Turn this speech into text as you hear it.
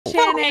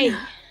Hey.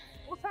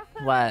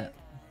 What?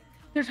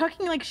 They're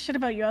talking like shit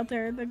about you out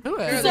there.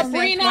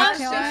 Sabrina.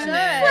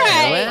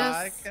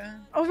 Right.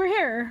 Over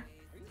here.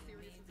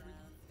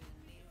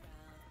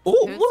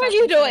 Oh, what are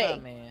you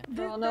doing?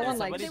 Girl, no one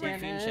likes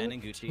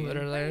Shannon.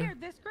 Literally.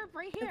 This group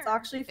right here. It's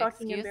actually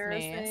fucking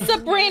embarrassing.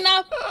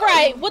 Sabrina,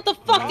 right? What the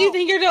fuck do you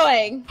think you're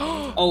doing?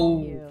 Oh.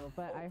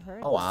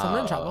 Oh wow.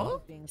 Someone in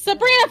trouble?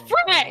 Sabrina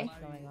Frey!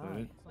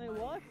 Wait,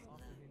 what?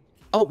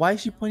 Oh, why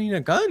is she pointing a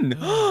gun?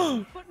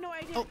 But no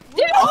idea. Oh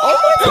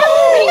my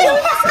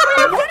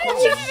god! What did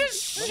you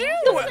just shoot?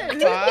 What are you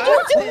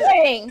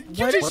doing?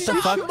 What the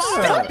fuck?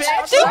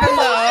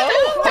 Hello?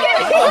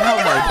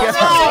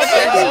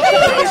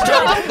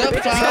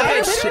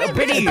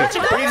 Brittany, Why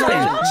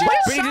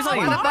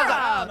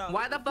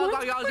the fuck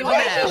are y'all doing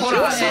that? Hold on.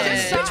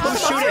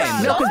 who's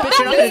shooting? No, cause bitch,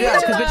 you're not gonna do that.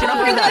 Cause bitch, you're not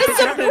gonna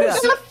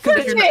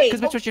do that.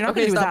 Cause bitch, you're not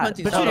gonna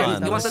do that. Hold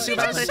on. You want to shoot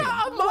Amara?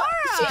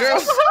 Girl.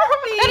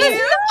 That is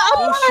not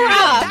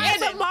Amara!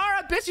 That's Amara,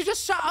 bitch. You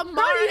just shot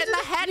Amara in the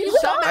head. You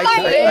shot I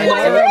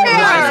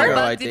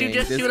Why did you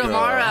just shoot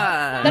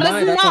Amara?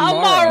 That is not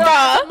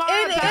Amara!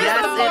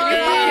 Yes,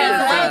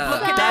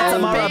 it is. That's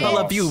Amara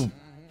Bellevue.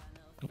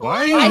 Why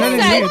are you hitting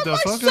me? What the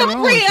fuck is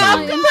wrong with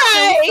Sabrina, you?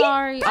 right?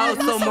 Sorry. Oh,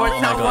 so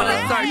Mortel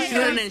wanna start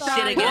shooting and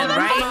shit again,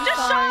 right?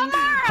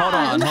 Hold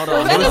on.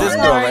 What is this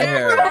girl right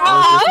here? I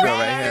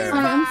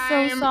am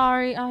so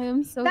sorry. I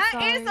am so sorry.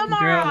 That is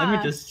Amara. Girl, let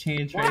me just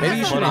change right Maybe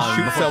you now. shouldn't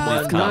shoot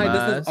someone.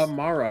 This is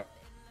Amara.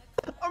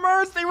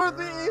 Amara, stay with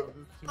me.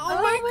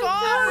 Oh my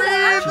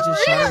god! She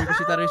just shot her because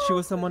she thought she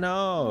was someone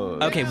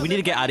else. Okay, we need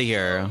to get out of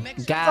here. We need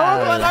to get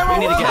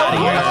out of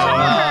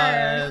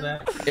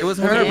here. It was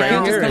her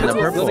right here in the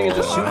purple.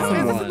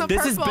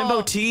 This is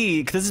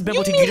Bimbotique. This is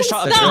Bimbotique. You just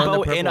shot a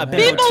bimbo in a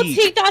Bimbotique.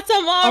 Bimbotique, that's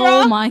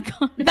Amara. Oh my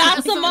god.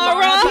 That's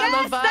Amara.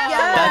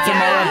 That's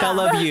Amara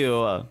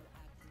Bellevue.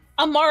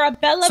 Amara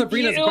Bellevue.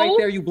 Sabrina's right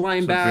there, you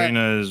blind bag.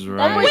 Sabrina is Oh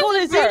right. my god,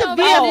 is it the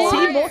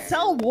VFC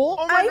motel wall?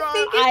 I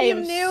think if you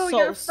am knew so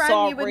your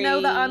friend, you would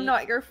know that sorry. I'm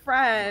not your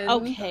friend.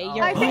 Okay,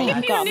 you're I think right.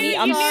 if You got you me. knew,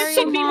 I'm you sorry,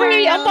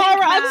 sorry,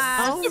 Amara. I'm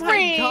Oh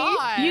sorry. my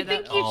god! You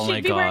think you Oh should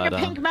my be wearing a God.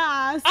 pink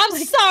mask? I'm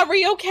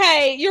sorry.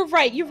 Okay, you're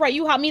right. You're right.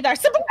 You had me there.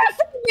 Sabrina,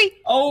 free.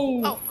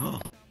 Oh.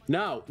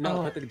 No,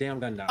 put the damn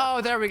gun down.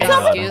 Oh, there we go.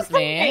 Excuse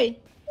me.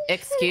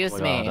 Excuse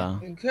me.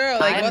 Girl,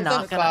 like, I'm what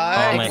not the gonna-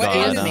 fuck? Oh my What God.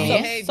 is Excuse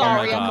this? me.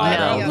 Sorry, Oh my Amara.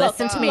 God. No, Look,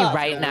 listen to me look,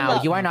 right now.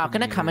 look. You are not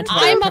gonna come into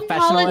I'm a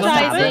professional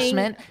apologizing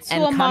establishment to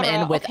and come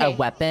Amara, in with a okay.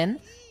 weapon.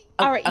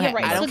 All right, you're okay,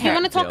 right. I So don't do you care.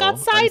 want to talk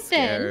outside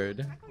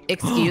then?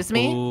 Excuse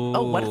me?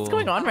 Oh, what is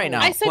going on right now?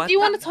 I said, What do you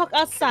the- want to talk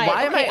outside?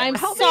 Why am Okay, I- I'm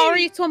help me.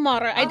 sorry to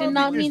Amara. I did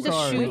not mean to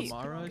shoot.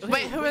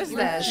 Wait, who is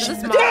this? Is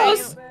this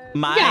Girls.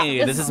 Mai,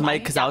 Yeah, this is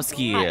Mike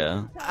Kozowski.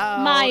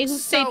 Mai, who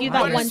saved you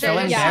that what one is day, so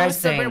yeah.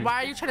 embarrassing.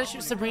 Why are you trying to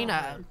shoot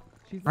Sabrina?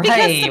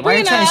 Hey, why are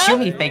you trying to shoot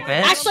me, fake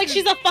bitch? Acts like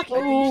she's a fucking.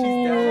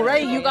 Ooh,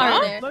 right, you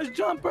got her. Nice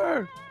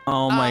jumper.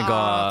 Oh my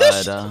God.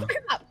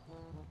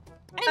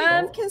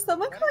 Can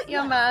someone cut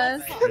your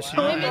mask? Did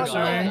someone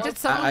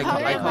call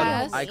your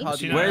mask? I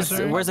called you. Where's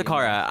the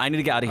car at? I need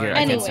to get out of here.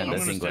 I can't stand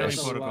Anyways.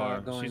 this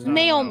English.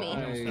 Naomi.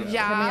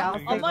 Yeah.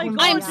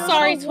 I'm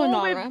sorry to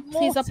Amara.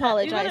 Please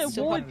apologize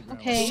to her.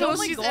 Okay. So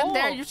she's in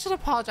there. You should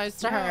apologize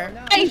to her.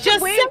 I just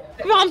said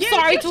I'm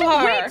sorry to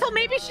her. Wait till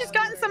maybe she's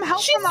gotten some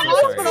help She's from the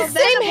hospital. the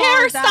same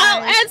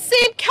hairstyle and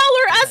same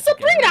color as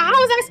Sabrina. How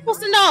was I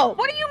supposed to know?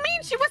 What do you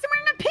mean? She wasn't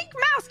wearing a pink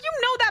mask. You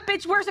know that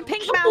bitch wears a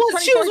pink mask. Well,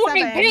 she was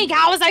wearing 24/7. pink.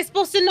 How was I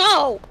supposed to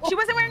know? She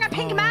wasn't wearing a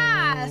pink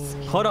mask.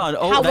 Hold on. How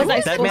Oh, was I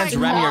that supposed man's to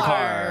ramming your know?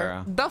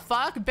 car. The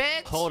fuck,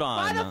 bitch? Hold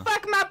on.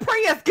 Fuck my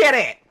Prius, get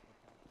it!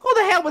 Who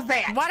the hell was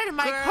that? Why did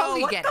Mike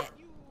Coley get it?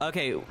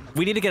 Okay,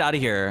 we need to get out of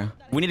here.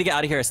 We need to get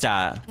out of here,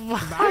 Stat.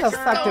 How the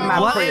fuck did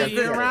my Prius get it?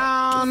 See you,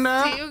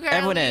 girlie.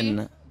 Everyone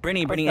in.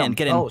 Brittany in.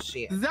 Get in. Oh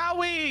shit.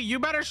 Zoe, you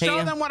better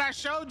show them what I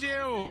showed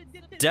you.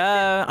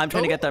 Duh. I'm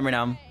trying to get them right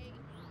now.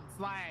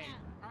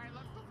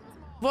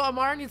 Well,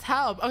 Amara needs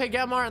help. Okay,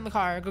 get Amara in the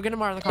car. Go get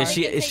Amara in the car. Is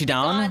she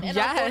down?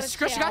 Yes,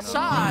 she got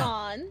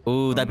shot.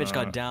 Ooh, that bitch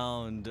got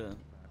downed.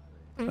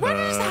 What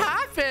just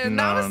happened?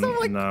 That was so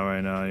like not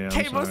right now. Yeah,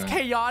 I'm most sorry.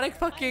 chaotic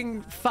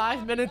fucking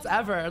 5 minutes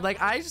ever. Like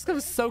I just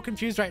am so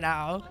confused right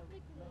now.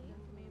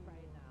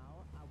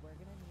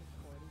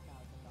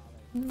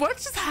 What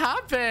just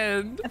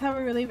happened? I thought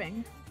we were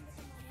leaving.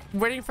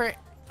 Waiting for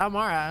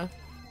Amara.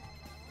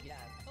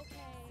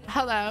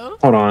 Hello?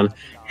 Hold on.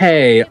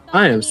 Hey,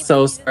 I am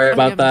so sorry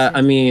about that.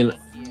 I mean,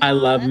 I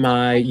love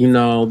my,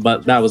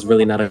 but that was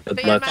really not a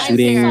good look.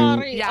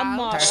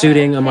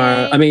 Shooting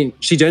Amara. I mean,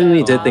 she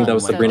genuinely did think that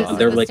was Sabrina, and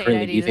they were like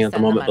currently beefing at the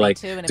moment, but like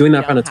doing that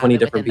in front of 20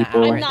 different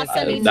people. I'm not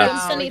sending them.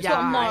 I'm sending it to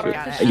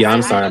Amara. Yeah,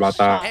 I'm sorry about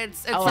that.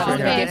 It's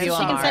okay. She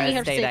can send me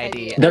her state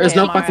ID. There is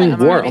no fucking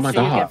war. Oh my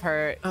god.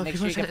 Make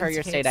sure you give her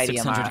your state ID,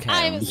 Amara.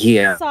 I'm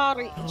Yeah.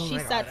 sorry. She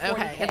said 40K.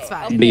 Okay, it's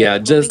fine. But yeah,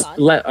 just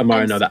let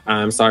Amara know that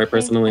I'm sorry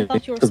personally,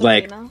 because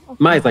like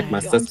Mai's like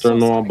my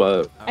sister-in-law,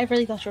 but I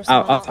really thought you were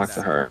I'll talk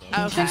to her.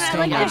 Okay. That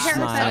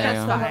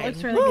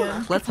looks really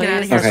good. Let's get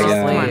out of here. Okay,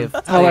 yeah. Please.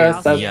 Tell her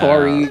I said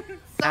sorry.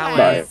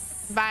 Bye.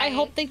 Bye. I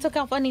hope they took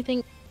off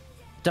anything.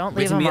 Don't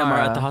Wait leave to meet Amara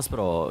Amara at the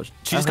hospital.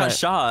 She just got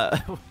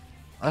shot.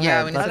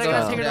 Yeah, we need let's to go. go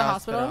Take her to the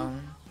hospital.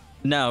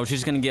 No,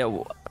 she's gonna get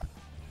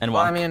and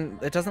Well, walk. I mean,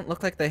 it doesn't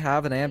look like they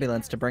have an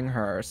ambulance to bring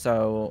her,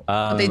 so.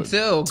 They do,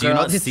 girl. Do you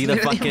not see the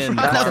fucking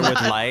car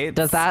with lights?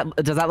 Does that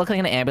look like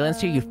an ambulance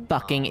to you, you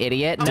fucking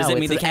idiot? Does no, it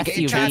mean it's they an can't get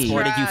you SUV.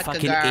 transported, you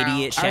fucking idiot, Are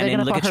they Shannon?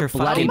 gonna Look put at her your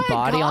bloody fucking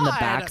body on the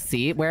back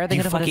seat? Where are they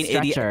You gonna put a fucking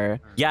idiot. stretcher?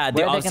 Yeah, they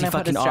Where are they obviously gonna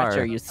put a fucking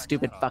stretcher, are. you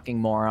stupid fucking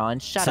moron?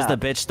 Shut Says up.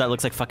 the bitch that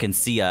looks like fucking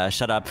Sia.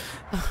 Shut up.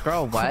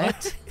 Girl,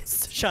 what?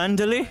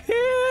 Chandelier.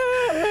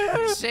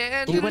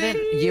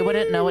 You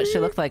wouldn't know what she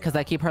looked like because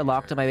I keep her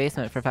locked in my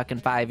basement for fucking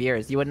 5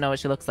 years. You wouldn't know what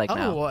she looks like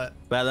now. what?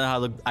 But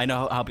I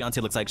know how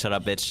Beyonce looks like. Shut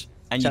up, bitch.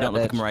 And you Shut don't up,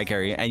 look like bitch. Mariah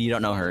Carey, and you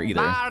don't know her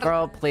either.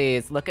 Girl,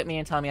 please look at me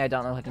and tell me I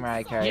don't look like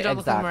Mariah Carey. You don't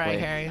look like Exactly. Mariah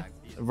Carey.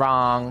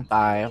 Wrong.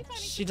 Bye.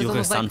 She You doesn't look like a look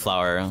like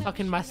sunflower.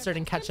 fucking mustard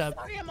and ketchup.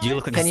 You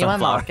look like Can a you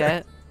sunflower. unlock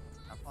it?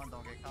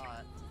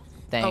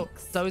 Thanks.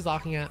 Oh, Zoe's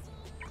locking it.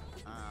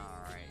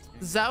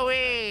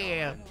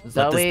 Zoe!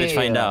 Let this bitch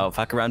find out.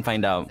 Fuck around,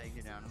 find out.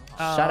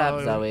 Shut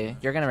up, Zoe.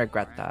 You're gonna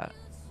regret that.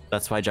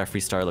 That's why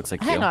Jeffree Star looks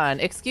like Hang you. on,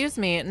 excuse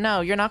me.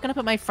 No, you're not gonna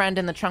put my friend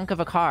in the trunk of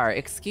a car.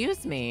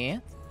 Excuse me.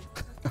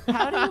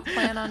 How do you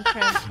plan on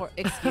transport?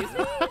 Excuse me?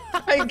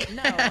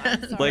 No, I'm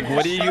sorry. Like,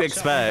 what do you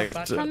expect?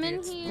 Come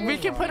in here. We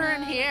can put her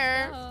in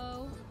here.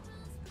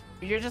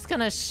 You're just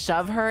gonna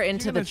shove her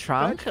into the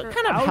trunk? What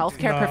kind of out,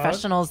 healthcare no.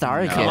 professionals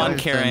are you? Come on,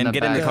 Karen,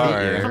 get in the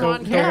car. Come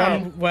on, The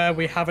Karen. one where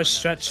we have a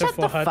stretcher Shut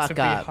for the her fuck to be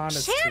up.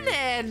 harnessed to.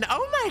 Shannon!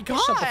 Oh my god!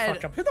 Shut the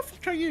fuck up. Who the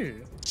fuck are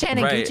you?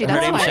 Shannon Right, Gucci, her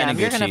that's name's who I am. Shannon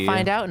You're gonna Gucci.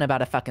 find out in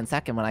about a fucking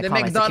second when I The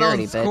call my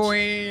security, McDonald's bitch.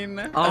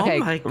 queen. Oh Okay,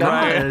 my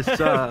goodbye.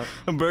 gosh.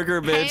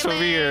 Burger bitch over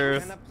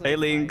here. Hey,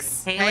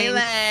 Lynx. Hey,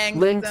 Lang.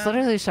 Lynx,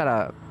 literally shut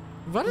up.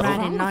 What is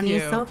wrong with you?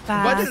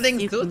 What did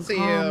things do to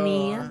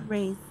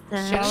you?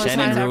 Shannon Shannon,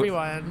 has ru-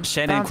 everyone.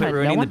 Shannon, quit Valentine,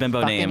 ruining no the bimbo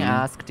one fucking name.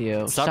 asked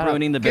you. Stop Shut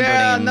ruining the bimbo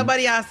Girl, name.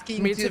 nobody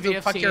asking Me you too,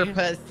 to fuck VFC. your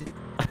pussy.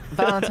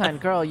 Valentine,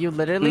 girl, you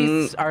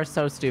literally are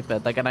so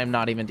stupid. Like, and I'm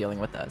not even dealing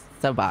with this.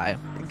 So bye.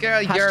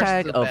 Girl, you're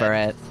Hashtag stupid. over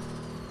it.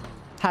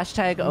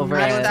 Hashtag over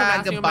I it. would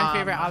Ask me what my bomb.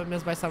 favorite album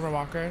is by Summer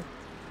Walker.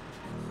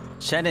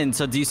 Shannon,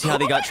 so do you see how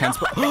they got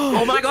transport?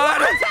 Oh my god!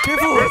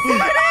 Careful!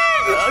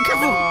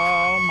 Careful!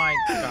 Oh my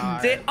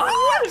god.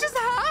 What just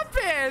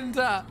happened?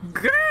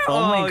 Girl!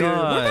 Oh my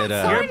god.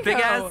 Sorry. Your big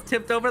ass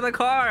tipped over the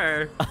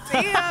car.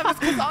 Damn, it's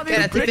because all these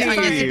Yeah, bitches take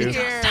are it easy.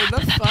 here.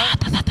 The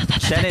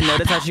fuck? Shannon,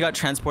 notice how she got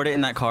transported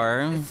in that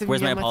car?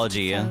 Where's my Yeah,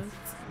 apology? what's-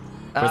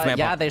 Where's my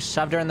Yeah, they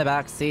shoved her in the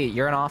back seat.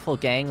 You're an awful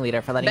gang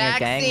leader for letting a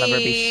gang member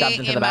be shoved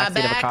into the back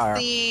seat of a car.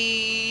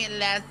 Backseat.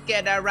 Let's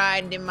get a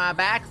ride in my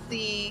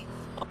backseat.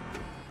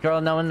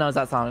 Girl, no one knows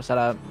that song. Shut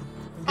up.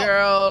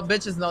 Girl,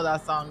 bitches know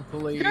that song,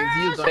 please. You don't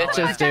know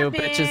Bitches it. do.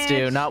 Bitches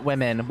do. Not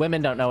women.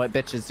 Women don't know what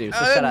bitches do. So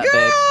shut up,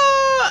 girl!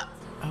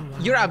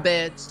 bitch. You're a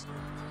bitch.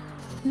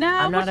 No,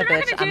 I'm not what a you're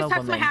not bitch, gonna do I'm is a talk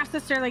to my woman. half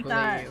sister like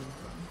that.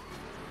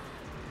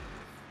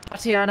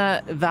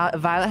 Tatiana,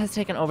 Violet has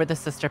taken over the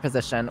sister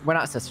position. We're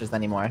not sisters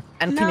anymore.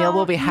 And No, Camille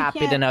will be you happy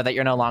to can't. know that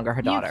you're no longer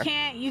her daughter.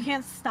 You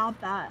can't stop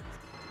that.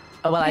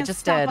 Oh, well, You I can't just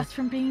stop did. us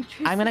from being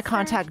true I'm gonna sisters.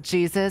 contact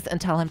Jesus and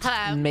tell him to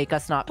Hello. make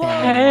us not Well,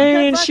 family. Hey,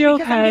 good is luck she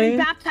because I'm getting okay?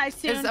 baptized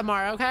soon. Is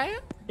Amara okay?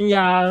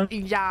 Yeah.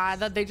 Yeah,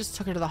 they just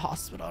took her to the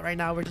hospital right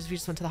now. We just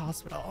went to the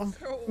hospital.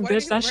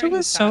 Bitch, that shit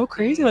was so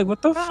crazy. Like,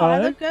 what the Oh, I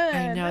look fuck? good.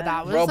 I know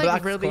that was Roblox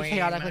like really queen.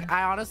 chaotic. Like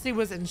I honestly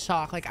was in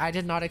shock. Like I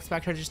did not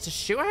expect her just to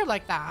shoot her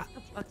like that.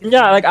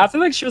 Yeah, like after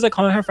like she was like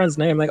calling her friend's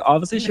name, like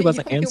obviously she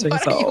wasn't answering.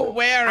 What are you So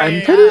wearing?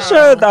 I'm pretty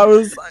sure that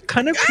was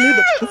kind of clear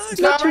that this is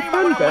not your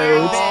friend,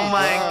 babe. Oh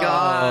my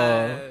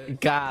god.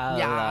 Gala.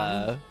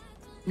 Yeah.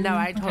 No,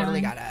 I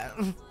totally got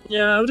it.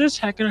 Yeah, I was just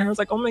checking her. I was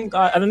like, oh my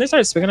god. And then they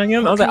started swinging on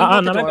him. I was Can like, you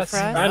hold not the my door best for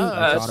us? friend.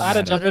 Oh, I had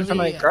to jump in for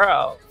my literally.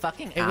 girl.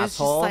 Fucking It was just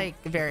asshole.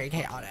 like very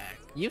chaotic.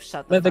 You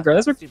shut Like, the the fuck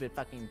girls up, were- stupid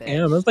fucking bitch.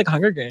 Damn, it was like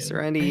Hunger Games.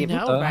 Serenity. I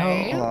know, the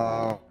right?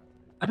 hell?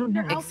 I don't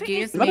know.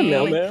 Excuse Not a me.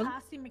 mailman.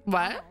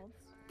 What?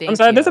 Thank I'm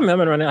sorry, you. there's a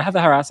mailman running. I have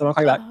to harass him. I'll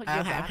call you back. Oh, your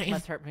Okay. back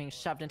must hurt being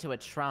shoved into a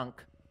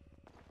trunk.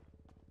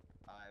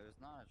 It was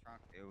not a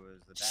trunk. It was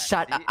the back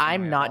Shut up. seat,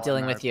 I'm and we not all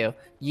dealing in our- with you.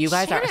 You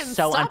guys are Shannon,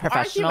 so stop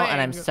unprofessional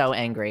and I'm arguing. so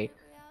angry.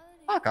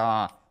 Fuck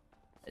off.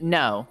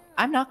 No,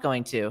 I'm not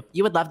going to.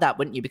 You would love that,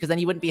 wouldn't you? Because then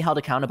you wouldn't be held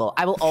accountable.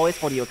 I will always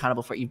hold you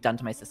accountable for what you've done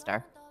to my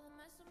sister.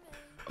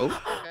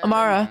 Oh.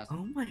 Amara,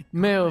 Oh my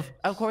move.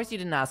 Of course you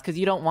didn't ask because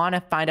you don't want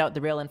to find out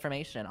the real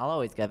information. I'll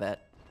always give it.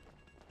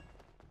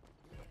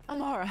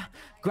 Amara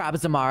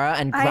grabs Amara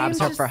and I am grabs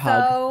her just for a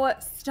hug. so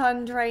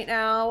stunned right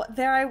now.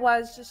 There I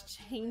was just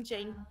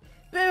changing.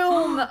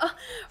 Boom!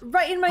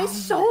 Right in my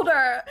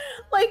shoulder.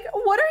 Like,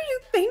 what are you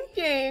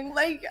thinking?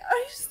 Like,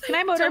 I just Can I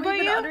don't motorboat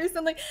even you?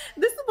 understand. Like,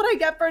 this is what I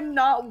get for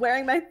not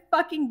wearing my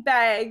fucking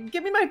bag.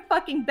 Give me my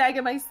fucking bag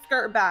and my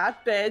skirt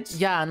back, bitch.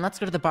 Yeah, and let's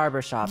go to the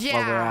barber shop while we're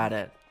Yeah. at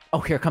it. Oh,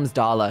 here comes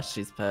Dala.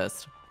 She's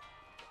pissed.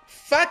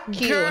 Fuck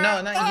you.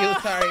 No, not you.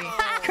 Sorry.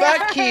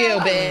 Fuck you,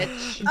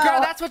 bitch.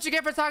 Girl, that's what you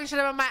get for talking shit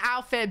about my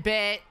outfit,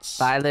 bitch.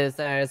 Bye,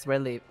 losers. We're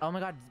leaving. Oh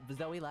my god,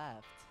 Zoe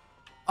left.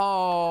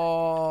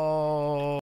 Oh.